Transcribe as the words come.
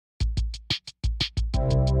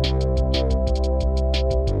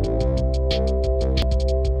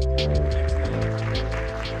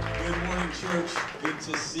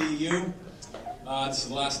to see you. This is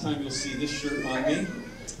the last time you'll see this shirt on me.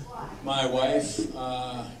 My wife,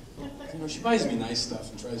 she buys me nice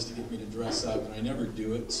stuff and tries to get me to dress up, and I never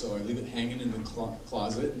do it, so I leave it hanging in the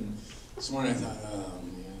closet. And this morning I thought, oh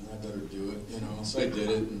man, I better do it, So I did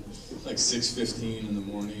it, and it's like 6:15 in the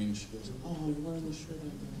morning. She goes, "Oh, you're wearing this shirt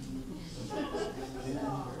again."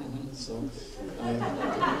 So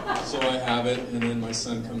I have it, and then my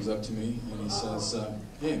son comes up to me and he says,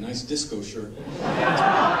 "Hey, nice disco shirt."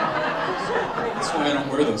 That's why I don't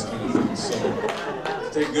wear those kind of things. So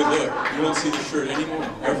take a good look. You won't see the shirt anymore,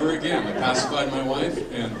 ever again. I pacified my wife,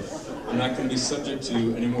 and I'm not going to be subject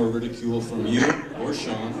to any more ridicule from you or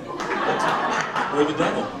Sean or the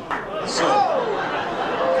devil. So,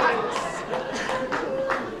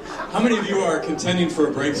 how many of you are contending for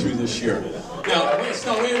a breakthrough this year? Now, wait.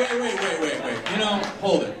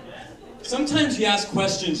 Hold it. Sometimes you ask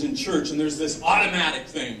questions in church and there's this automatic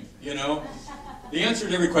thing, The answer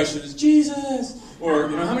to every question is Jesus, or,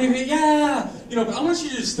 how many of you, yeah. But I want you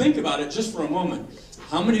to just think about it just for a moment.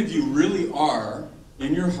 How many of you really are,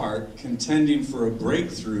 in your heart, contending for a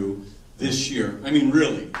breakthrough this year? I mean,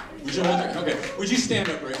 really. Would you stand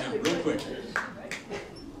up right now, real quick?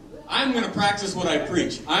 I'm going to practice what I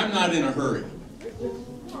preach. I'm not in a hurry.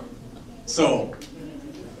 So,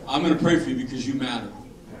 I'm going to pray for you because you matter.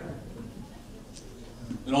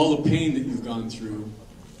 And all the pain that you've gone through,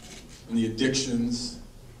 and the addictions,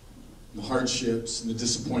 and the hardships, and the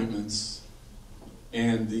disappointments,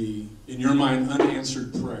 and the, in your mind,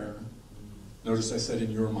 unanswered prayer. Notice I said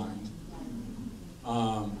in your mind.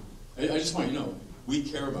 I just want you to know, we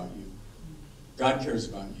care about you. God cares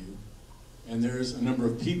about you. And there's a number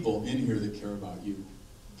of people in here that care about you.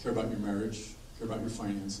 Care about your marriage, care about your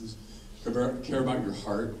finances, care about your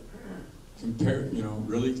heart,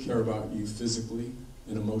 really care about you physically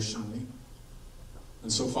and emotionally.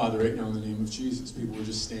 And so, Father, right now in the name of Jesus, people are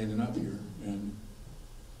just standing up here and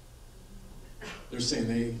they're saying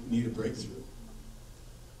they need a breakthrough.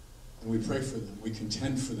 And we pray for them. We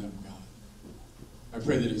contend for them, God. I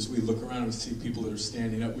pray that as we look around and see people that are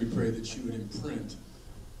standing up, we pray that you would imprint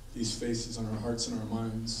these faces on our hearts and our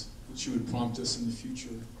minds, that you would prompt us in the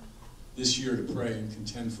future, this year, to pray and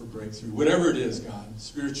contend for breakthrough. Whatever it is, God,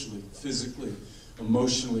 spiritually, physically,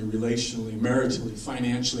 emotionally, relationally, maritally,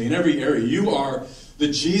 financially, in every area. You are the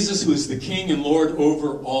Jesus who is the King and Lord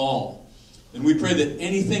over all. And we pray that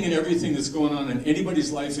anything and everything that's going on in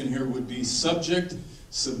anybody's life in here would be subject,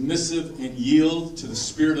 submissive, and yield to the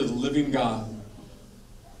Spirit of the living God.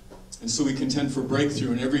 And so we contend for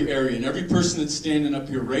breakthrough in every area. And every person that's standing up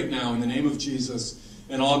here right now in the name of Jesus,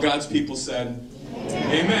 and all God's people said,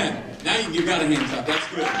 Amen. Now you can give God a hand clap. That's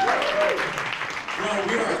good. Well,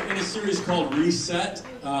 we are in a series called Reset.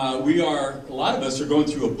 A lot of us are going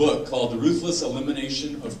through a book called The Ruthless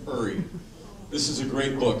Elimination of Hurry. This is a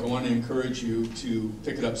great book. I want to encourage you to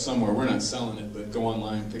pick it up somewhere. We're not selling it, but go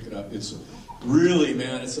online and pick it up. It's really,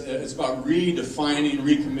 man, it's about redefining,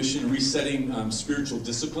 recommissioning, resetting spiritual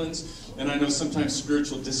disciplines. And I know sometimes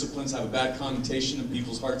spiritual disciplines have a bad connotation in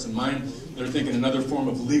people's hearts and minds. They're thinking another form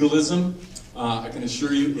of legalism. I can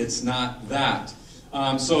assure you it's not that.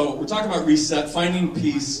 So we're talking about reset, finding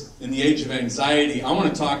peace in the age of anxiety. I want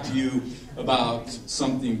to talk to you about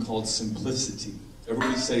something called simplicity.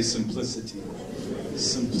 Everybody say simplicity.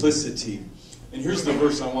 Simplicity. And here's the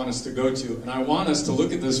verse I want us to go to. And I want us to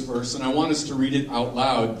look at this verse, and I want us to read it out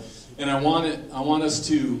loud. And I want us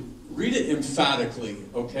to read it emphatically,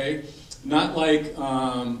 okay? Not like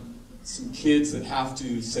some kids that have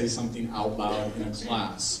to say something out loud in a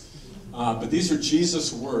class. But these are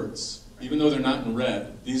Jesus' words. Even though they're not in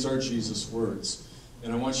red, these are Jesus' words.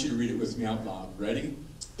 And I want you to read it with me out loud. Ready?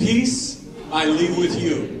 Peace I leave with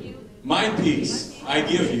you. My peace I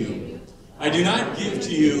give you. I do not give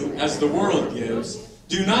to you as the world gives.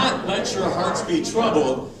 Do not let your hearts be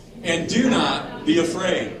troubled, and do not be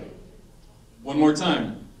afraid. One more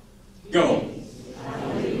time. Go.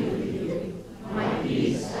 I leave with you. My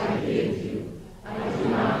peace I give you. I do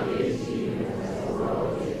not give to you as the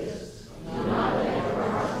world gives. Do not let your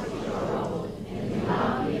hearts be troubled, and do not be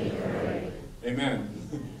afraid. Amen.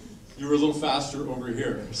 You were a little faster over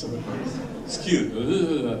here. So it's cute.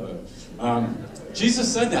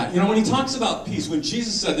 Jesus said that. When he talks about peace, when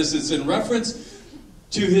Jesus said this, it's in reference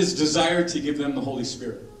to his desire to give them the Holy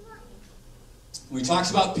Spirit. When he talks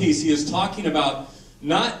about peace, he is talking about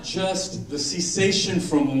not just the cessation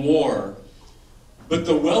from war, but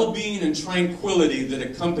the well-being and tranquility that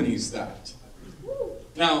accompanies that.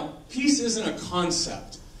 Now, peace isn't a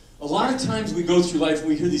concept. A lot of times we go through life and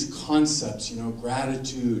we hear these concepts,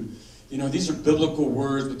 gratitude, These are biblical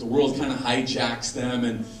words, but the world kind of hijacks them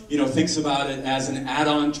and, thinks about it as an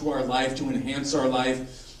add-on to our life, to enhance our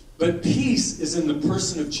life. But peace is in the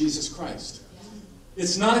person of Jesus Christ.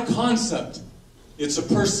 It's not a concept. It's a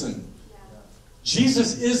person.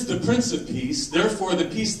 Jesus is the Prince of Peace. Therefore, the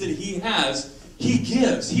peace that he has, he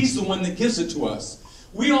gives. He's the one that gives it to us.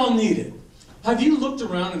 We all need it. Have you looked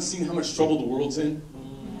around and seen how much trouble the world's in?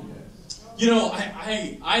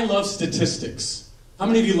 I love statistics. How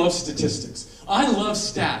many of you love statistics? I love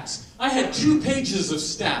stats. I had 2 pages of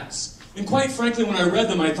stats. And quite frankly, when I read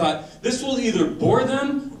them, I thought, this will either bore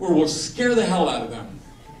them or will scare the hell out of them.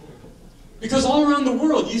 Because all around the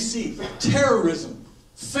world, you see terrorism,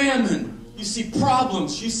 famine, you see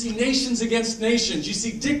problems, you see nations against nations, you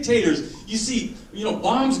see dictators, you see,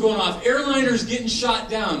 bombs going off, airliners getting shot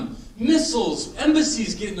down, missiles,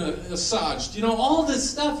 embassies getting assuaged, all this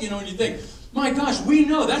stuff, and you think, my gosh, we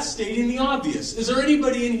know that's stating the obvious. Is there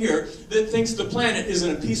anybody in here that thinks the planet is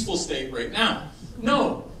in a peaceful state right now?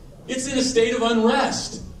 No. It's in a state of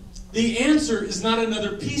unrest. The answer is not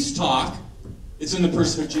another peace talk. It's in the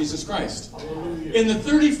person of Jesus Christ. Hallelujah. In the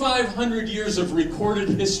 3,500 years of recorded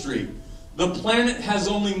history, the planet has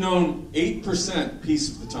only known 8% peace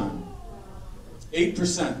of the time.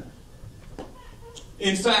 8%.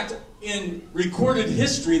 In fact, in recorded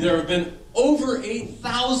history, there have been over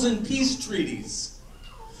 8,000 peace treaties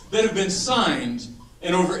that have been signed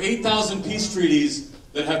and over 8,000 peace treaties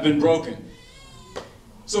that have been broken.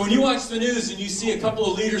 So when you watch the news and you see a couple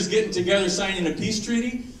of leaders getting together signing a peace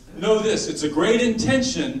treaty, know this, it's a great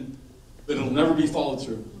intention, but it'll never be followed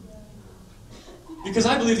through. Because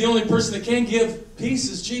I believe the only person that can give peace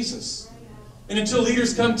is Jesus. And until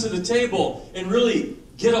leaders come to the table and really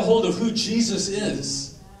get a hold of who Jesus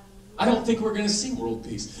is, I don't think we're going to see world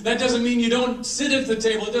peace. That doesn't mean you don't sit at the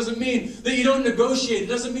table. It doesn't mean that you don't negotiate. It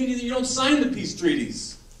doesn't mean that you don't sign the peace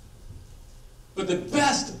treaties. But the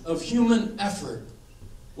best of human effort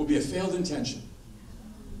will be a failed intention.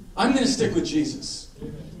 I'm going to stick with Jesus.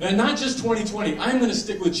 And not just 2020. I'm going to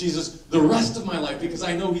stick with Jesus the rest of my life because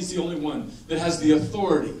I know he's the only one that has the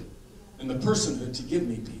authority and the personhood to give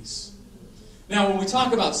me peace. Now, when we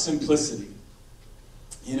talk about simplicity,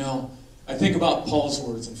 I think about Paul's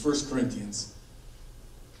words in 1 Corinthians.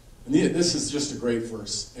 And this is just a great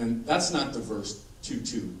verse. And that's not the verse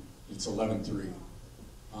 2:2. It's 11:3.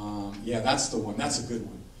 That's the one. That's a good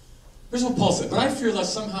one. Here's what Paul said. But I fear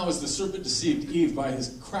lest somehow as the serpent deceived Eve by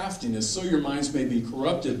his craftiness, so your minds may be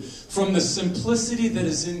corrupted from the simplicity that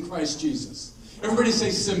is in Christ Jesus. Everybody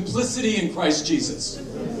say simplicity in Christ Jesus.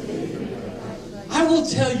 I will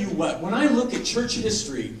tell you what, when I look at church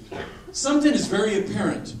history, something is very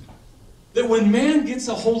apparent. That when man gets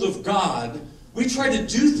a hold of God, we try to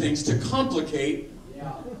do things to complicate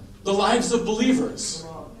the lives of believers.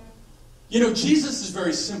 Jesus is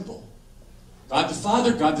very simple. God the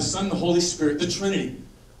Father, God the Son, the Holy Spirit, the Trinity.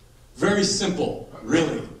 Very simple,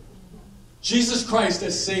 really. Jesus Christ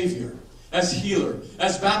as Savior, as healer,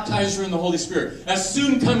 as baptizer in the Holy Spirit, as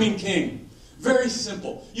soon coming King. Very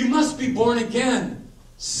simple. You must be born again.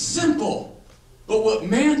 Simple. But what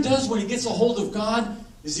man does when he gets a hold of God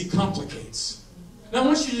is he complicates. Now I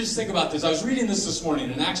want you to just think about this. I was reading this morning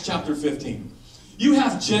in Acts chapter 15. You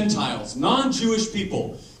have Gentiles, non-Jewish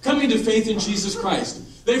people, coming to faith in Jesus Christ.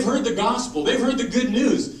 They've heard the gospel. They've heard the good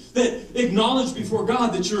news that acknowledge before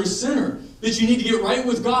God that you're a sinner, that you need to get right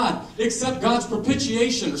with God, accept God's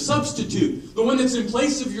propitiation or substitute, the one that's in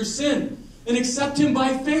place of your sin, and accept him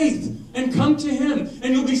by faith and come to him,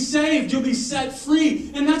 and you'll be saved, you'll be set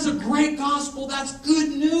free. And that's a great gospel. That's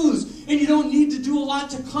good news. And you don't need to do a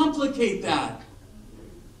lot to complicate that.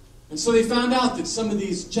 And so they found out that some of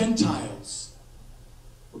these Gentiles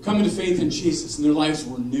were coming to faith in Jesus, and their lives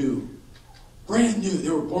were new. Brand new. They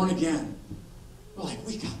were born again. We're like,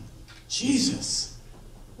 we got Jesus.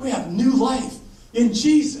 We have new life in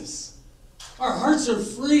Jesus. Our hearts are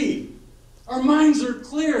free. Our minds are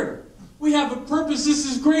clear. We have a purpose. This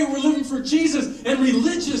is great. We're living for Jesus. And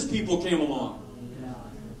religious people came along.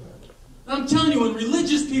 And I'm telling you, when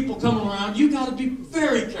religious people come around, you got to be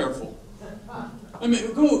very careful.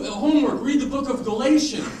 Go homework. Read the book of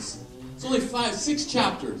Galatians. It's only 5 or 6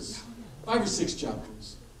 chapters. 5 or 6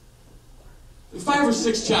 chapters. 5 or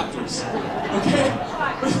 6 chapters. Okay?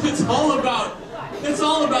 But it's all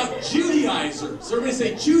about Judaizers. Everybody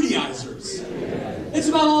say Judaizers. It's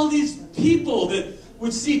about all these people that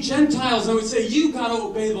would see Gentiles and would say, you got to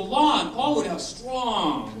obey the law. And Paul would have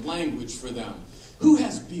strong language for them. Who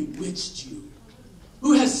has bewitched you?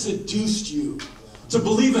 Who has seduced you to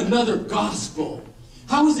believe another gospel?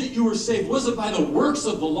 How is it you were saved? Was it by the works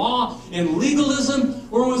of the law and legalism,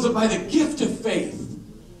 or was it by the gift of faith?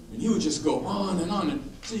 And he you would just go on and on. And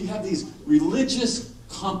so you have these religious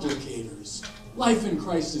complicators. Life in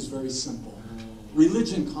Christ is very simple.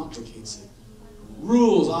 Religion complicates it.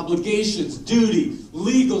 Rules, obligations, duty,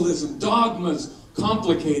 legalism, dogmas,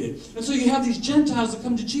 complicated. And so you have these Gentiles that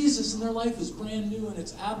come to Jesus and their life is brand new and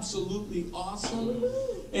it's absolutely awesome.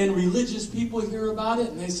 And religious people hear about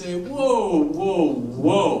it and they say, whoa, whoa,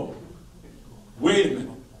 whoa. Wait a minute.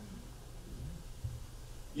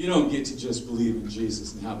 You don't get to just believe in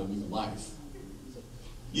Jesus and have a new life.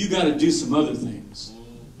 You got to do some other things.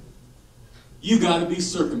 You got to be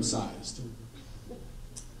circumcised.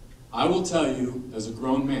 I will tell you, as a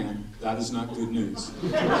grown man, that is not good news.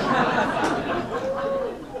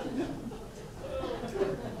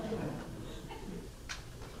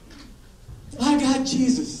 I got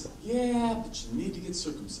Jesus. Yeah, but you need to get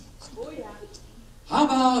circumcised. Oh, yeah. How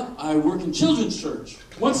about I work in children's church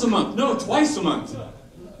once a month? No, twice a month.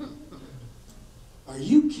 Are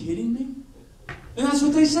you kidding me? And that's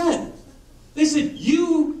what they said. They said,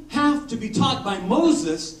 you have to be taught by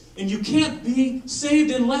Moses, and you can't be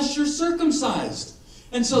saved unless you're circumcised.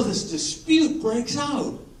 And so this dispute breaks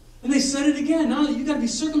out. And they said it again. Now you got to be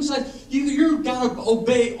circumcised. You've got to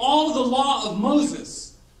obey all the law of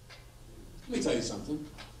Moses. Let me tell you something.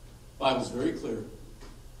 The Bible's very clear.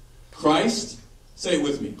 Christ, say it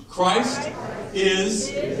with me. Christ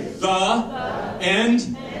is the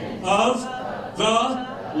end of the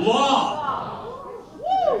law.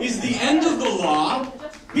 He's the end of the law.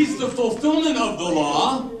 He's the fulfillment of the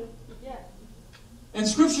law. And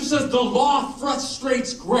Scripture says the law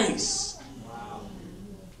frustrates grace.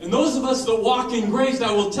 And those of us that walk in grace,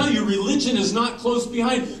 I will tell you, religion is not close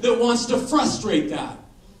behind that wants to frustrate that.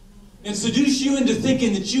 And seduce you into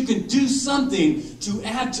thinking that you can do something to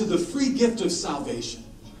add to the free gift of salvation.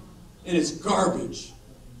 And it's garbage.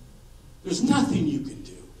 There's nothing you can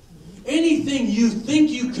do. Anything you think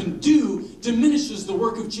you can do diminishes the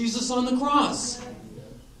work of Jesus on the cross.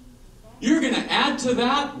 You're going to add to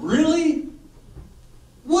that? Really?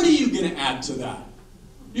 What are you going to add to that?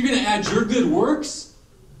 You're going to add your good works?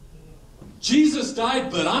 Jesus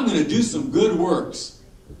died, but I'm going to do some good works.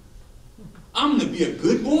 I'm going to be a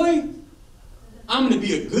good boy. I'm going to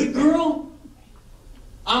be a good girl.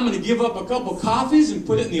 I'm going to give up a couple coffees and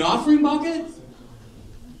put it in the offering bucket.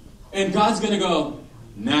 And God's going to go,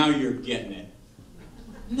 now you're getting it.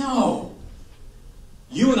 No.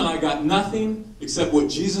 You and I got nothing except what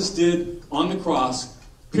Jesus did on the cross,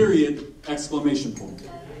 period, exclamation point.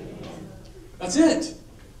 That's it.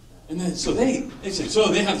 And then, so they said, so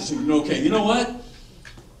they have to say, okay, you know what?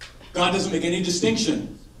 God doesn't make any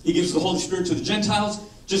distinction. He gives the Holy Spirit to the Gentiles,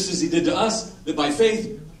 just as He did to us, that by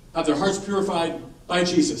faith have their hearts purified by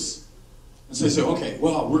Jesus. And so they say, okay,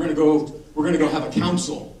 well, we're going to go have a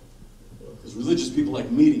council. Because religious people like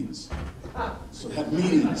meetings. So they have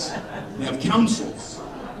meetings. They have councils.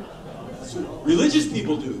 That's what religious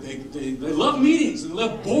people do. They love meetings. They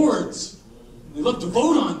love boards. They love to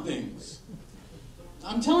vote on things.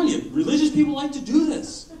 I'm telling you, religious people like to do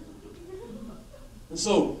this. And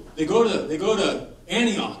so they go to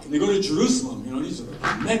Antioch and they go to Jerusalem. You know, these are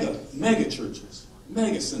mega churches,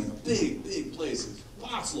 mega synagogues, big places,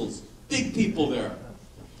 apostles, big people there.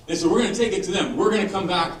 And so we're going to take it to them. We're going to come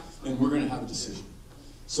back and we're going to have a decision.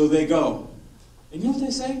 So they go. And you know what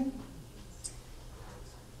they say?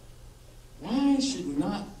 Why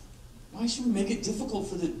should we make it difficult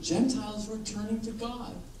for the Gentiles who are turning to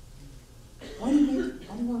God? Why do you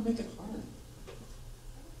want to make it hard?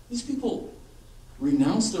 These people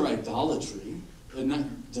renounce their idolatry,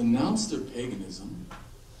 denounce their paganism,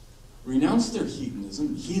 renounce their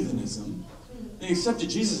heathenism. They accepted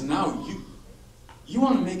Jesus, and now you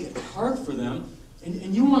want to make it hard for them,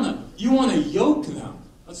 and you want to yoke them.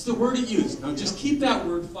 That's the word it used. Now just keep that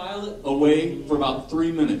word, file it away for about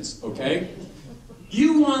 3 minutes, okay?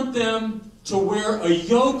 You want them to wear a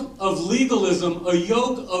yoke of legalism, a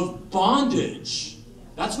yoke of bondage.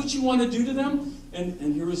 That's what you want to do to them?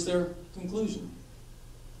 And here is their conclusion.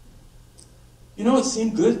 You know, it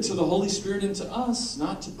seemed good to the Holy Spirit and to us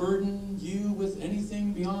not to burden you with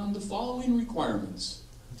anything beyond the following requirements.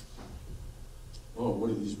 Oh, what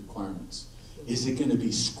are these requirements? Is it going to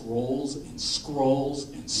be scrolls and scrolls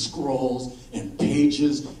and scrolls and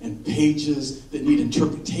pages that need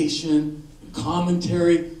interpretation and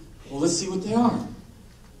commentary? Well, let's see what they are.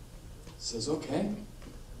 It says, okay.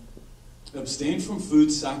 Abstain from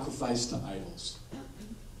food sacrificed to idols.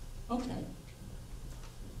 Okay.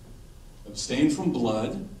 Abstain from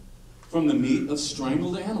blood, from the meat of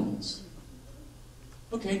strangled animals.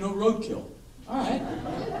 Okay, no roadkill. All right.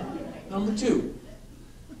 Number 2.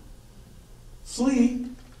 Flee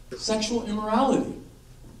sexual immorality.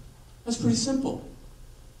 That's pretty simple.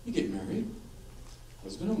 You get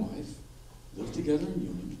husband and wife, live together in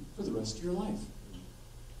union for the rest of your life.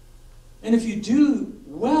 And if you do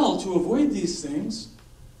well to avoid these things,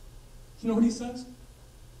 you know what he says?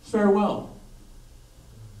 Farewell.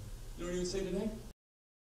 You know what he would say today?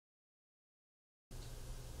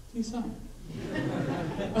 Peace out.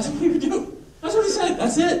 That's what he would do. That's what he said.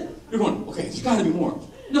 That's it. You're going, okay, there's got to be more.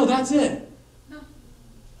 No, that's it.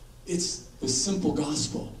 It's the simple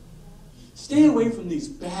gospel. Stay away from these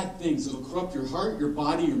bad things that will corrupt your heart, your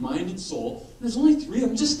body, your mind, and soul. And there's only 3 of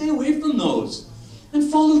them. Just stay away from those. And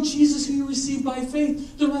follow Jesus, who you receive by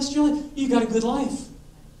faith. The rest of your life, you got a good life.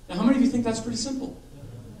 Now, how many of you think that's pretty simple?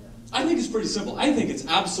 I think it's pretty simple. I think it's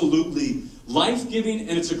absolutely life-giving,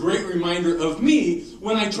 and it's a great reminder of me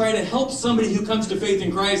when I try to help somebody who comes to faith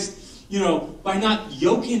in Christ, by not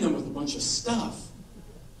yoking them with a bunch of stuff.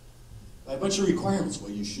 By a bunch of requirements.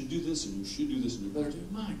 Well, you should do this, and you should do this, and you better do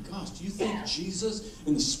it. My gosh, do you think Jesus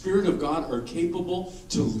and the Spirit of God are capable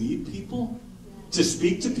to lead people? To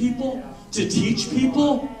speak to people? To teach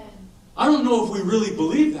people? I don't know if we really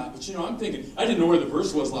believe that, but I'm thinking, I didn't know where the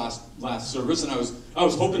verse was last service, and I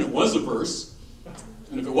was hoping it was a verse.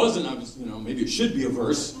 And if it wasn't, I was, maybe it should be a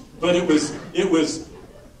verse. But it was,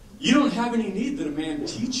 you don't have any need that a man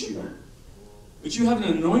teach you. But you have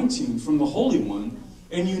an anointing from the Holy One,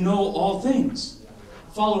 and you know all things.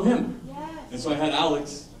 Follow him. Yes. And so I had Alec,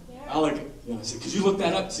 I said, could you look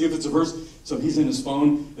that up, see if it's a verse? So he's in his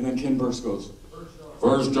phone, and then Ken Burst goes,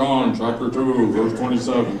 1 John chapter 2, verse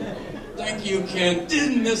 27. Thank you, Ken.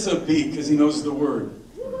 Didn't miss a beat because he knows the word.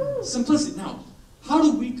 Simplicity. Now, how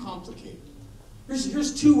do we complicate?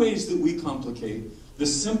 Here's 2 ways that we complicate the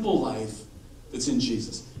simple life that's in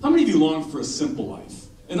Jesus. How many of you long for a simple life?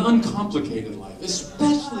 An uncomplicated life,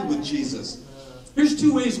 especially with Jesus. Here's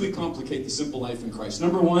 2 ways we complicate the simple life in Christ.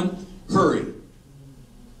 Number 1, hurry.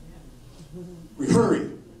 We hurry.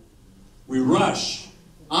 We rush.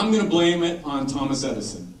 I'm going to blame it on Thomas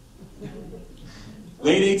Edison.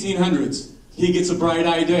 Late 1800s, he gets a bright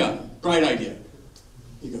idea.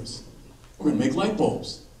 He goes, we're going to make light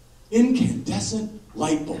bulbs. Incandescent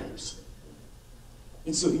light bulbs.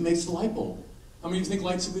 And so he makes the light bulb. How many of you think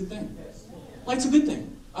light's a good thing? Light's a good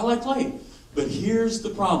thing. I like light. But here's the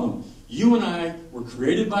problem. You and I were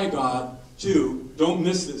created by God to, don't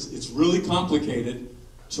miss this, it's really complicated,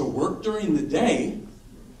 to work during the day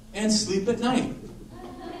and sleep at night.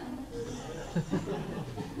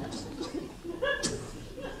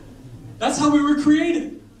 That's how we were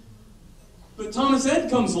created. But Thomas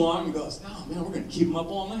Ed comes along and goes, oh man, we're going to keep him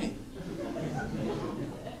up all night.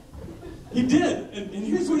 He did. And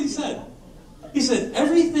here's what he said. He said,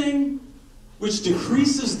 everything which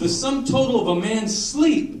decreases the sum total of a man's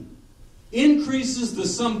sleep increases the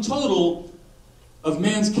sum total of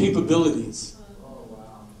man's capabilities.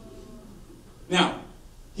 Now,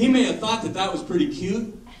 he may have thought that that was pretty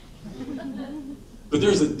cute, but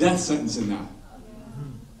there's a death sentence in that.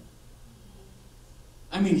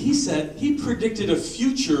 I mean, he predicted a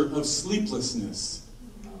future of sleeplessness.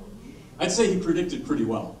 I'd say he predicted pretty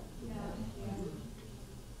well.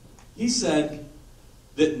 He said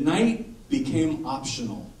that night became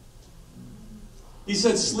optional. He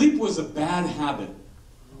said sleep was a bad habit.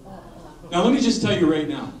 Now let me just tell you right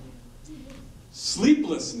now,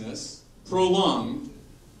 sleeplessness, prolonged,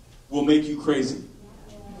 will make you crazy.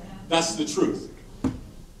 That's the truth.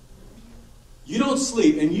 You don't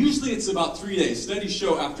sleep, and usually it's about 3 days. Studies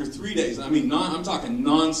show after 3 days, I'm talking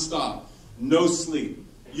non-stop, no sleep,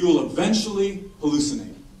 you will eventually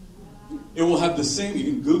hallucinate. It will have the same, you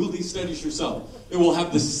can Google these studies yourself. It will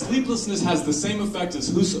have sleeplessness has the same effect as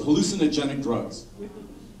hallucinogenic drugs.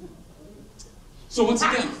 So once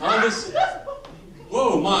again, all this,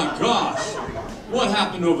 whoa, my gosh, what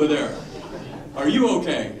happened over there? Are you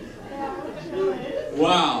okay?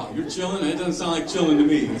 Wow, you're chilling? It doesn't sound like chilling to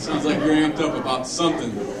me. It sounds like you're amped up about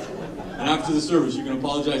something. And after the service, you can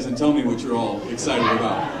apologize and tell me what you're all excited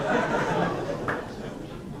about.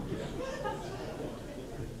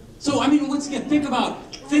 So, once again, think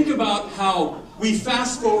about how we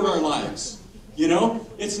fast forward our lives.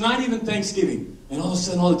 It's not even Thanksgiving, and all of a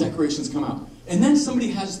sudden all the decorations come out. And then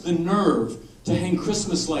somebody has the nerve to hang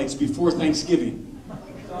Christmas lights before Thanksgiving.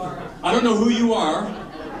 I don't know who you are.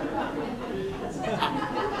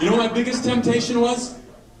 You know what my biggest temptation was?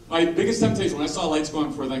 My biggest temptation, when I saw lights going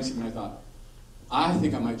before Thanksgiving, I thought, I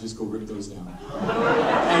think I might just go rip those down.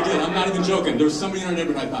 I did, I'm not even joking. There was somebody in our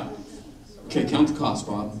neighborhood, I thought, okay, count the cost,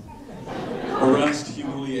 Bob. Arrest,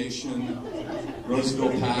 humiliation,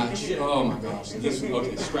 Roseville patch. Oh my gosh.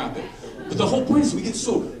 Okay, scrap it. But the whole point is we get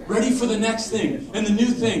so ready for the next thing and the new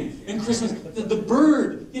thing and Christmas. The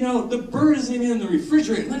bird, the bird isn't in the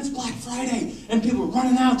refrigerator. And then it's Black Friday and people are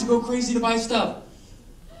running out to go crazy to buy stuff.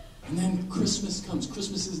 And then Christmas comes.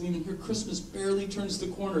 Christmas isn't even here. Christmas barely turns the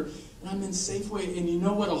corner. And I'm in Safeway, and you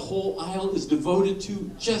know what a whole aisle is devoted to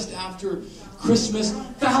just after Christmas?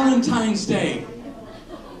 Valentine's Day.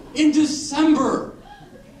 In December.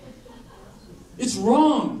 It's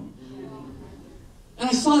wrong. And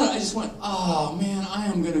I saw that. I just went, oh, man, I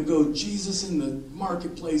am going to go Jesus in the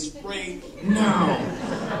marketplace right now.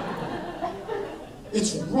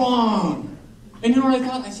 It's wrong. And you know what I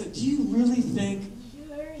thought? I said, do you really think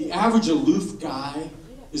the average aloof guy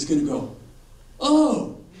is going to go,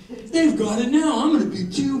 oh, they've got it now. I'm going to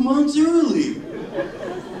be 2 months early.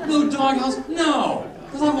 No doghouse. No.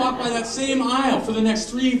 Because I walked by that same aisle for the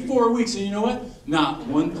next 3-4 weeks, and you know what? Not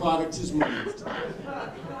one product has moved.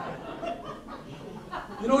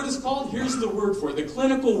 You know what it's called? Here's the word for it. The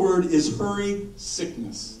clinical word is hurry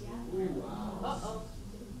sickness.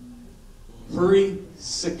 Hurry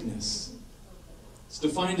sickness. It's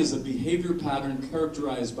defined as a behavior pattern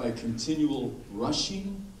characterized by continual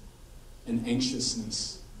rushing and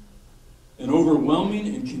anxiousness, an overwhelming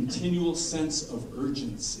and continual sense of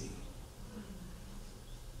urgency.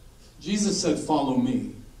 Jesus said, follow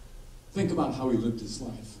me. Think about how he lived his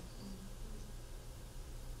life.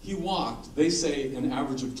 He walked, they say, an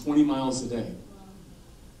average of 20 miles a day.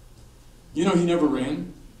 You know, he never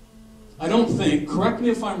ran. I don't think, correct me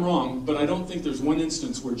if I'm wrong, but I don't think there's one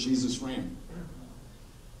instance where Jesus ran.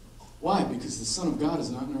 Why? Because the Son of God is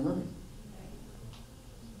not in a hurry.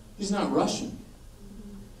 He's not rushing.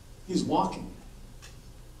 He's walking.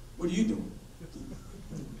 What are you doing?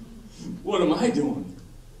 What am I doing?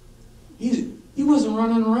 He wasn't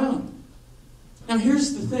running around. Now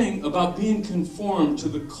here's the thing about being conformed to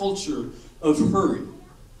the culture of hurry.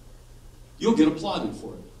 You'll get applauded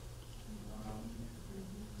for it.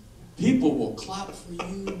 People will clap for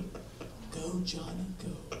you. Go, Johnny,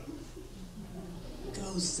 go.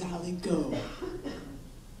 Go, Sally, go.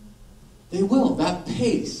 They will. That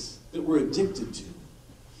pace that we're addicted to.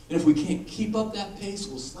 And if we can't keep up that pace,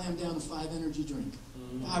 we'll slam down a 5 energy drink.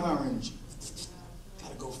 5-hour energy.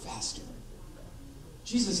 Gotta go faster.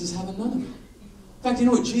 Jesus is having none of it. In fact, you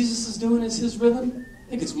know what Jesus is doing as his rhythm? I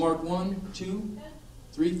think it's Mark 1, 2,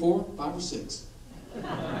 3, 4, 5, or 6.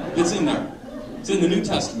 It's in there. It's in the New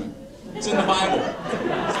Testament. It's in the Bible.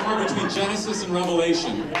 It's somewhere between Genesis and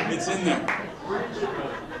Revelation. It's in there.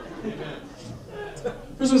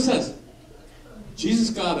 Here's what it says.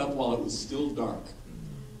 Jesus got up while it was still dark.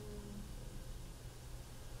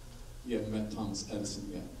 You haven't met Thomas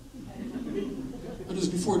Edison yet. But it was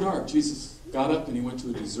before dark. Jesus got up and he went to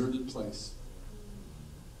a deserted place.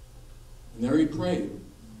 And there he prayed.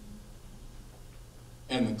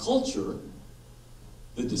 And the culture,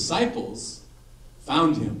 the disciples,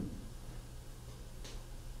 found him.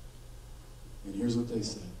 And here's what they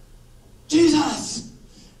said. Jesus!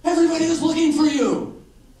 Everybody is looking for you!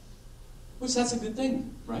 Which, that's a good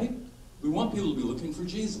thing, right? We want people to be looking for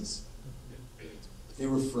Jesus. But they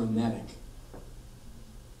were frenetic.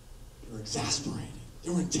 They were exasperated. They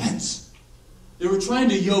were intense. They were trying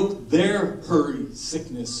to yoke their hurry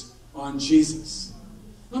sickness on Jesus.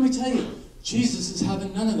 Let me tell you, Jesus is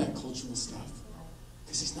having none of that cultural stuff.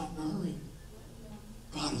 Because he's not in a hurry.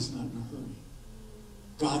 God is not in a hurry.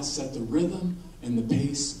 God set the rhythm and the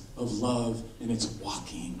pace of love, and it's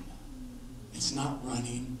walking. It's not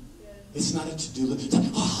running. It's not a to-do list.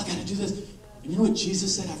 Oh, I got to do this. And you know what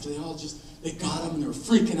Jesus said after they got him and they were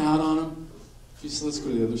freaking out on him? Jesus said, let's go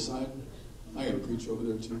to the other side. I got to preach over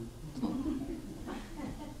there too. Come on.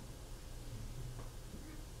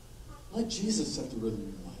 Let Jesus set the rhythm of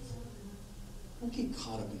your life. Don't get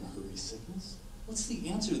caught up in a hurry sickness. What's the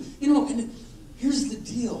answer? You know, and here's the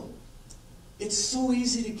deal. It's so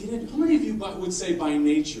easy to get into. How many of you would say by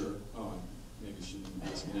nature, oh, maybe you shouldn't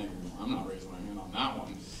ask me that. I'm not raising my hand on that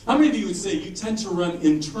one. How many of you would say you tend to run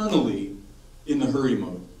internally in the hurry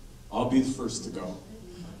mode? I'll be the first to go.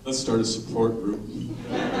 Let's start a support group.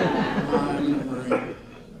 I'm in a hurry.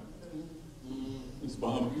 It's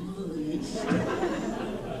Bob.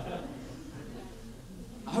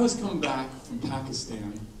 I was coming back from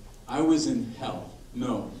Pakistan. I was in hell.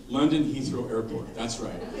 No, London Heathrow Airport. That's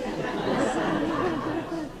right.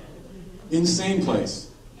 Insane place.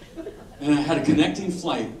 And I had a connecting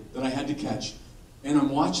flight that I had to catch. And I'm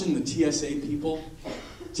watching the TSA people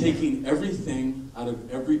taking everything out of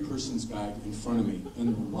every person's bag in front of me.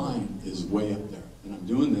 And the line is way up there. And I'm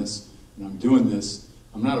doing this, and I'm doing this.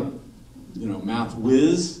 I'm not a, math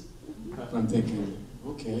whiz. But I'm thinking,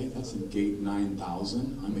 okay, that's in gate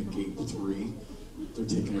 9,000. I'm at gate 3. They're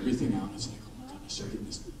taking everything out. I was like, oh my God, I start getting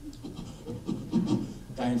this.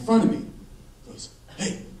 Guy in front of me goes,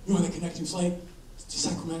 hey, you on the connecting flight to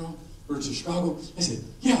Sacramento or to Chicago? I said,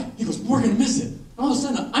 yeah. He goes, we're going to miss it. all of a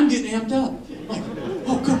sudden, I'm getting amped up. Like,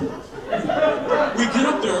 oh, good. We get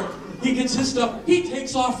up there. He gets his stuff. He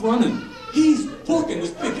takes off running. He's booking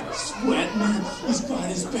this big guy, sweating, man. He's got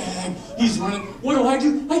his bag. He's running. What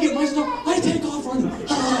do? I get my stuff. I take off running.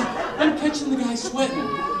 I'm catching the guy sweating.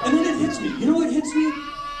 And then it hits me. You know what hits me?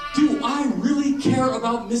 Do I really care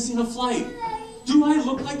about missing a flight? Do I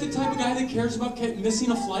look like the type of guy that cares about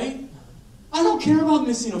missing a flight? I don't care about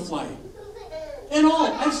missing a flight at all.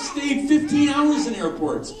 I've stayed 15 hours in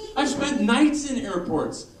airports. I've spent nights in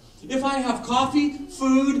airports. If I have coffee,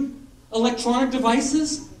 food, electronic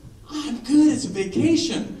devices, I'm good. It's a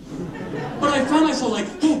vacation. But I found myself like,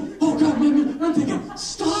 oh God, man. I'm thinking,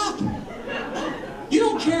 stop. You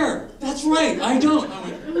don't care. That's right. I don't. I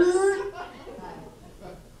went,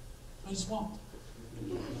 I just walked.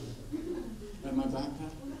 Had my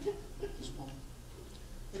backpack. Just walked.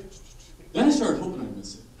 Then I started hoping I'd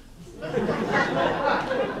miss it.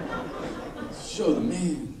 Show the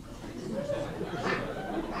man.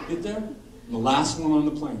 Get there. I'm the last one on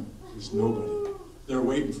the plane. There's nobody. They're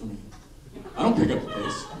waiting for me. I don't pick up the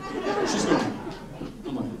pace. She's going.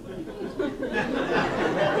 I'm like,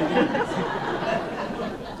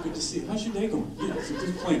 good to see you. How's your day going? Yeah,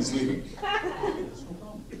 this plane's leaving. There's no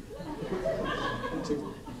problem. I'll take it.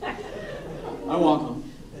 I walk on.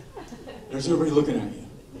 There's everybody looking at you.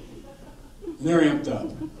 And they're amped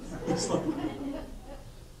up. It's like,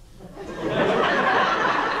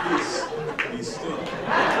 he's still.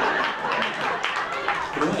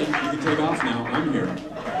 Go ahead, you can take off now. I'm here.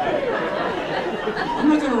 I'm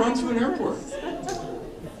not going to run to an airport.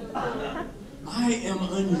 I am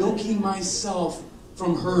unyoking myself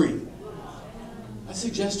from hurry. I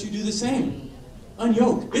suggest you do the same.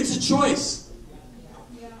 Unyoke. It's a choice.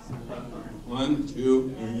 1,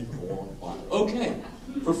 2, 3, 4, 5. Okay.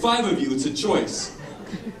 For 5 of you, it's a choice.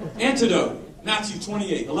 Antidote. Matthew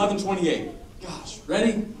 28, 11:28. Gosh,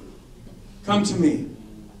 ready? Come to me,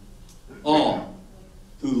 all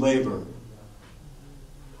who labor,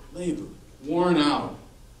 worn out,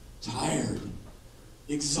 tired,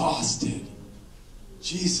 exhausted.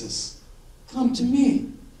 Jesus, come to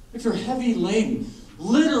me. If you're heavy laden,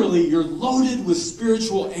 literally you're loaded with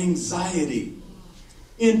spiritual anxiety.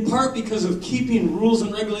 In part because of keeping rules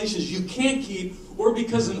and regulations you can't keep, or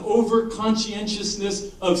because of an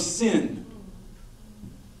over-conscientiousness of sin.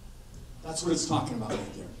 That's what it's talking about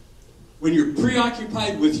right there. When you're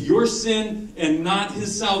preoccupied with your sin and not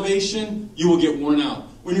his salvation, you will get worn out.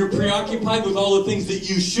 When you're preoccupied with all the things that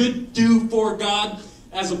you should do for God,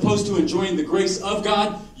 as opposed to enjoying the grace of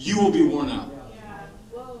God, you will be worn out.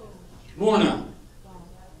 Worn out.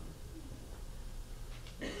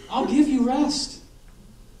 I'll give you rest.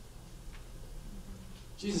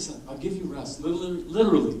 Jesus said, I'll give you rest.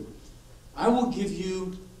 Literally. I will give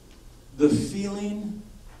you the feeling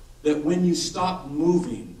that when you stop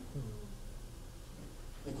moving,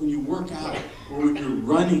 like when you work out or when you're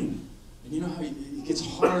running, and you know how it gets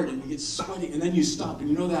hard and you get sweaty, and then you stop, and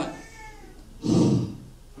you know that.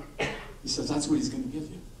 He says that's what he's going to give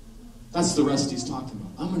you. That's the rest he's talking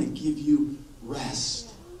about. I'm going to give you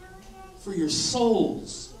rest for your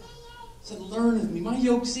souls. He said, learn of me. My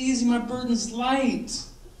yoke's easy, my burden's light.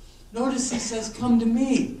 Notice he says, come to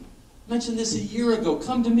me. I mentioned this a year ago.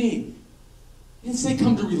 Come to me. He didn't say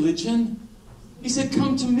come to religion. He said,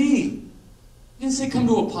 come to me. He didn't say come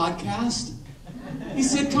to a podcast. He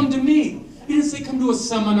said, come to me. He didn't say come to a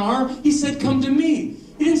seminar. He said, come to me.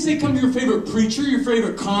 He didn't say come to your favorite preacher, your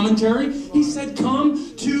favorite commentary. He said,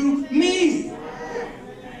 come to me.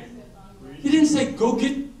 He didn't say, go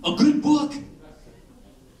get a good book.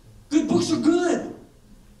 Good books are good.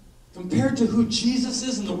 Compared to who Jesus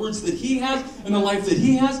is and the words that he has and the life that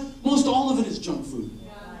he has, most all of it is junk food.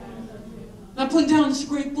 Not putting down, it's a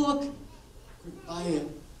great book. Buy it.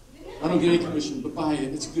 I don't get any commission, but buy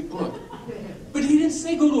it. It's a good book. But he didn't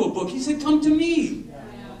say go to a book. He said come to me. He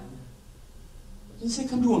didn't say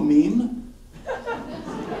come to a meme.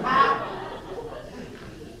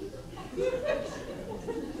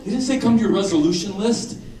 He didn't say come to your resolution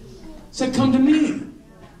list. He said come to me.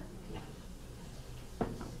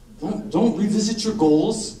 Don't revisit your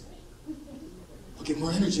goals. I'll get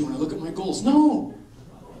more energy when I look at my goals. No.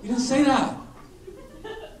 He didn't say that. He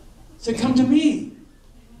said come to me.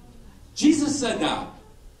 Jesus said that.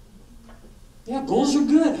 Yeah, goals are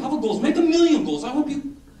good. Have a goals. Make 1,000,000 goals. I hope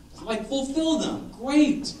you fulfill them.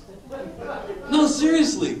 Great. No,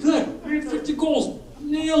 seriously. Good. 150 goals.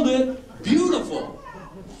 Nailed it. Beautiful.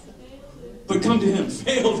 But come to him.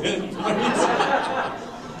 Failed it. Right?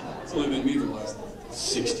 It's only been me for the last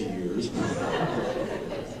 60 years.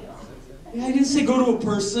 Yeah, he didn't say go to a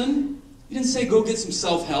person. He didn't say go get some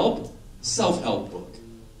self-help. Self-help book.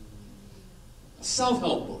 A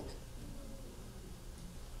self-help book.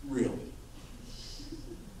 Really?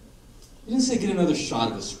 He didn't say get another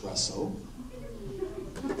shot of espresso.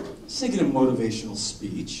 He didn't say get a motivational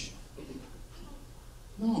speech.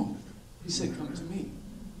 No. He said, come to me.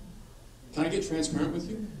 Can I get transparent with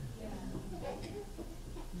you?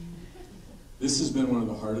 This has been one of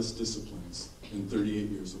the hardest disciplines in 38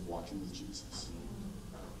 years of walking with Jesus.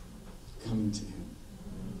 Coming to him.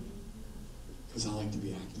 Because I like to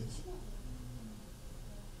be active.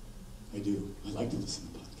 I do. I like to listen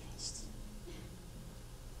to podcasts.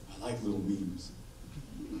 I like little memes.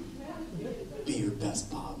 Be your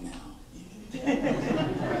best Bob now. Yeah.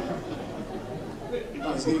 If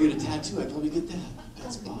I was going to get a tattoo, I'd probably get that.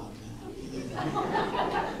 Best Bob now.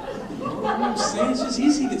 Yeah. You know what I'm saying? It's just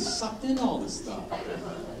easy to get sucked into all this stuff.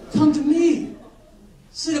 Come to me.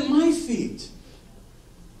 Sit at my feet.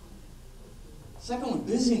 Second one,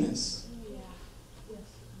 busyness.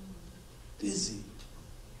 Busy.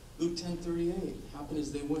 Luke 10:38. Happened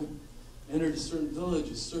as they went, entered a certain village,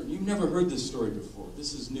 you've never heard this story before.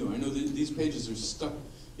 This is new. I know that these pages are stuck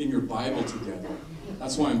in your Bible together.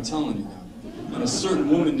 That's why I'm telling you that. And a certain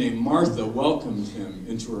woman named Martha welcomed him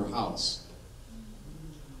into her house.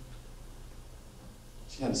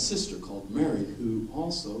 She had a sister called Mary who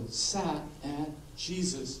also sat at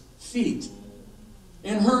Jesus' feet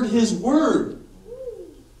and heard his word.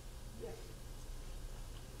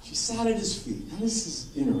 She sat at his feet. Now this is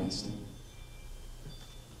interesting.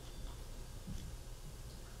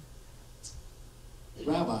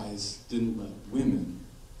 Rabbis didn't let women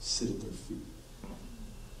sit at their feet.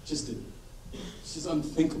 Just didn't. It's just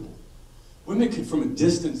unthinkable. Women could from a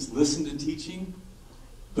distance listen to teaching,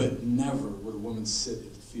 but never would a woman sit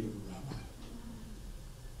at the feet of a rabbi.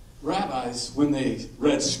 Rabbis, when they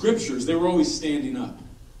read scriptures, they were always standing up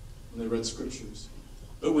when they read scriptures.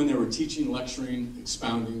 But when they were teaching, lecturing,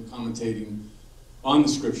 expounding, commentating on the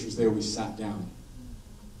scriptures, they always sat down.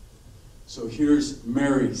 So here's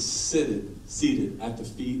Mary seated at the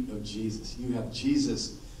feet of Jesus. You have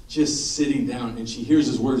Jesus just sitting down, and she hears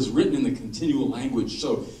his word. It's written in the continual language.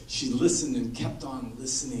 So she listened and kept on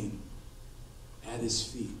listening at his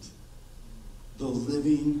feet. The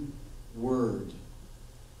living word.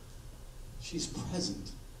 She's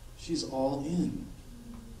present. She's all in.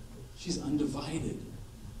 She's undivided.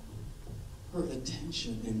 Her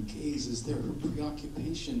attention and gaze is there. Her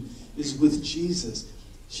preoccupation is with Jesus.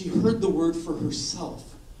 She heard the word for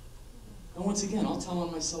herself. And once again, I'll tell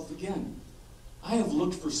on myself again. I have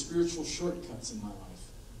looked for spiritual shortcuts in my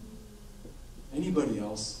life. Anybody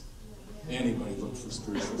else? Anybody look for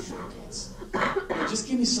spiritual shortcuts? Just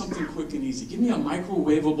give me something quick and easy. Give me a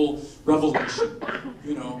microwavable revelation.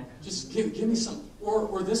 You know, just give me some.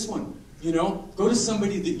 Or this one. You know, go to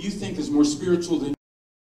somebody that you think is more spiritual than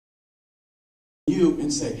you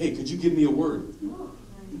and say, hey, could you give me a word?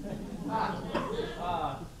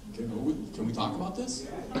 Can we talk about this?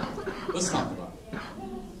 Let's talk about it.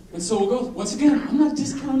 And so we'll go, once again, I'm not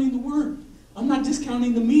discounting the word. I'm not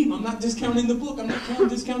discounting the meme. I'm not discounting the book. I'm not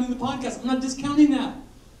discounting the podcast. I'm not discounting that.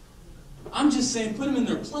 I'm just saying put them in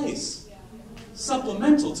their place.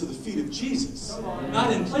 Supplemental to the feet of Jesus.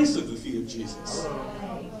 Not in place of the feet of Jesus.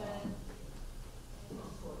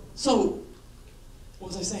 So, what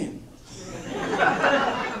was I saying?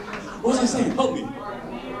 What was I saying? Help me.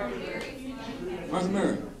 Martha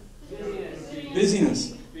Mary.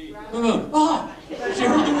 Busyness. Ah! She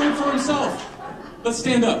heard the word for himself. Let's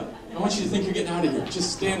stand up. I want you to think you're getting out of here.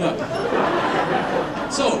 Just stand up.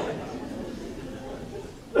 So,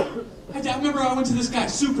 I remember I went to this guy,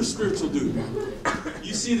 super spiritual dude, man.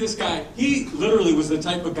 You see this guy, he literally was the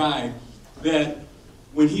type of guy that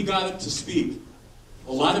when he got up to speak,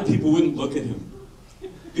 a lot of people wouldn't look at him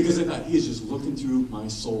because they thought, he is just looking through my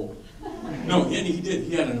soul. No, and he did.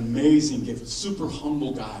 He had an amazing gift, a super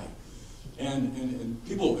humble guy. And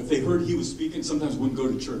people, if they heard he was speaking, sometimes wouldn't go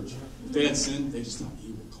to church. If they had sinned, they just thought,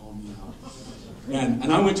 he will call me out.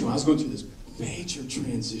 And I went to him. I was going through this major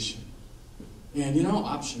transition. And you know,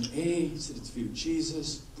 option A, sit at the feet of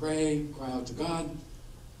Jesus, pray, cry out to God,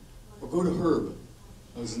 or go to Herb.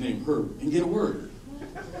 That was his name, Herb, and get a word.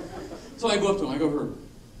 So I go up to him. I go, Herb,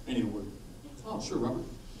 I need a word. Oh, sure, Robert.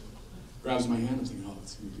 Grabs my hand. I'm thinking, oh,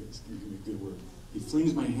 it's going to give me a good word. He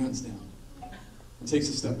flings my hands down and takes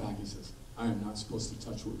a step back. He says, I am not supposed to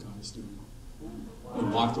touch what God is doing.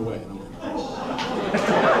 And walked away. And I'm like,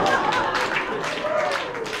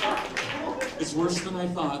 it's worse than I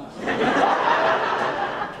thought.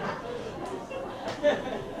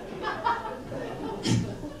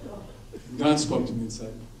 God spoke to me and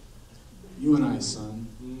said, you and I, son,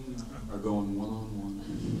 are going one-on-one.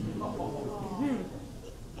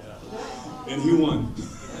 And he won.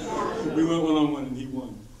 We went one-on-one and he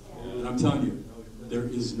won. And I'm telling you, there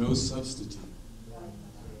is no substitute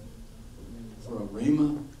for a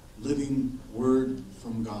rhema, living word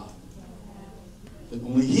from God that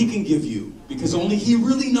only he can give you, because only he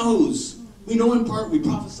really knows. We know in part, we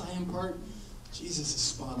prophesy in part. Jesus is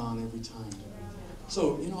spot on every time.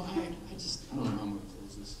 So, I don't know how I'm going to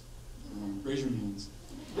close this. Raise your hands.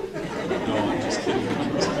 No, I'm just kidding.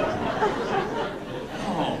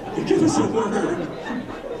 Oh, give us a word.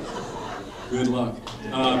 Good luck.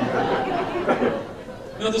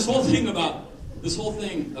 This whole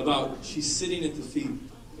thing about she's sitting at the feet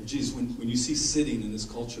of Jesus. When you see sitting in this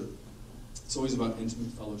culture, it's always about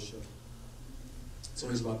intimate fellowship. It's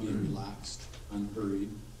always about being relaxed, unhurried,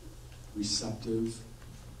 receptive,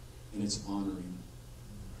 and it's honoring.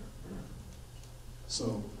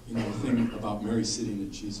 So, the thing about Mary sitting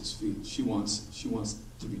at Jesus' feet, she wants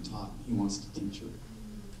to be taught. He wants to teach her.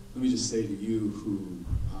 Let me just say to you who,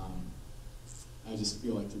 I just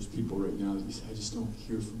feel like there's people right now that you say, I just don't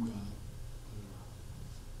hear from God.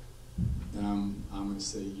 And I'm going to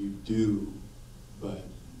say you do, but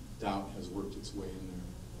doubt has worked its way in there.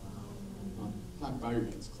 Bow your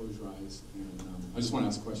heads, close your eyes, and I just want to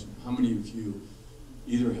ask a question. How many of you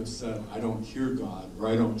either have said, I don't hear God, or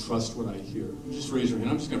I don't trust what I hear? Just raise your hand.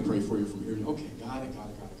 I'm just going to pray for you from here. Okay, got it.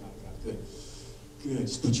 Good.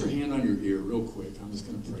 Just put your hand on your ear real quick. I'm just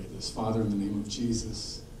going to pray this. Father, in the name of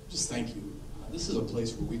Jesus, just thank you. This is a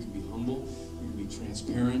place where we can be humble, we can be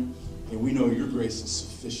transparent, and we know your grace is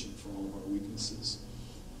sufficient for all of our weaknesses.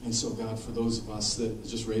 And so, God, for those of us that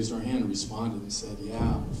just raised our hand and responded and said,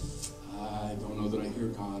 yeah, I don't know that I hear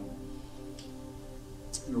God.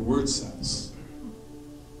 Your word says,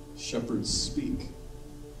 shepherds speak,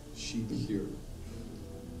 sheep hear.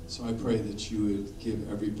 So I pray that you would give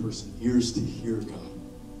every person ears to hear God.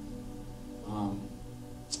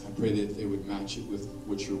 I pray that they would match it with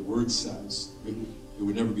what your word says. It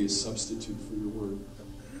would never be a substitute for your word.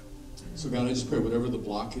 So God, I just pray whatever the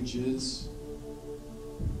blockage is.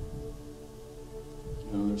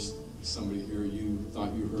 There's somebody here, you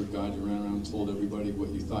thought you heard God, you ran around and told everybody what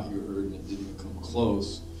you thought you heard, and it didn't even come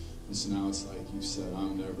close. And so now it's like you said,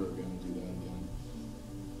 I'm never going to do that again.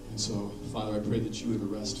 And so, Father, I pray that you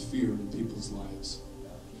would arrest fear in people's lives.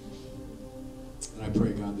 And I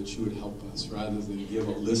pray, God, that you would help us rather than give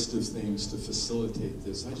a list of things to facilitate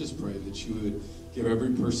this. I just pray that you would give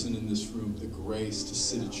every person in this room the grace to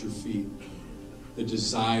sit at your feet, the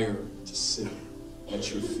desire to sit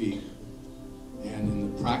at your feet. And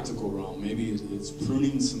in the practical realm, maybe it's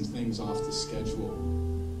pruning some things off the schedule.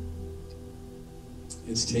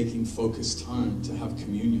 It's taking focused time to have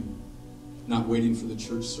communion. Not waiting for the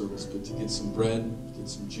church service, but to get some bread, get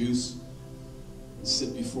some juice, and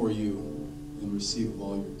sit before you and receive of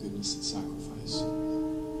all your goodness and sacrifice.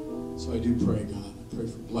 So I do pray, God, I pray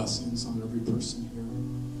for blessings on every person here.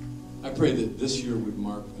 I pray that this year would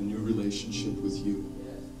mark a new relationship with you.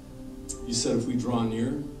 You said if we draw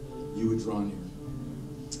near, you would draw near.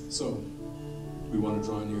 So we want to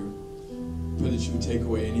draw near. Pray that you would take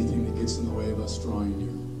away anything that gets in the way of us drawing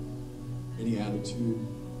near. Any attitude,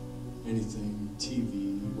 anything,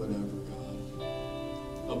 TV, whatever, God.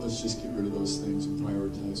 Help us just get rid of those things and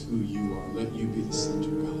prioritize who you are. Let you be the center,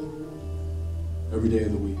 God. Every day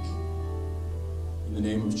of the week. In the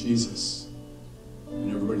name of Jesus.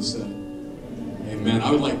 And everybody said, amen.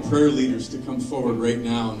 I would like prayer leaders to come forward right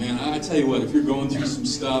now. Man, I tell you what, if you're going through some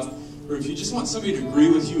stuff, or if you just want somebody to agree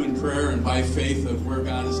with you in prayer and by faith of where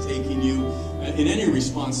God is taking you, in any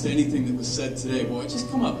response to anything that was said today, boy, just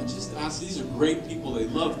come up and just ask. These are great people. They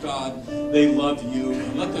love God. They love you.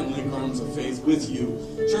 And let them link arms of faith with you.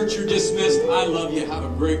 Church, you're dismissed. I love you. Have a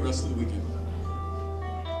great rest of the week.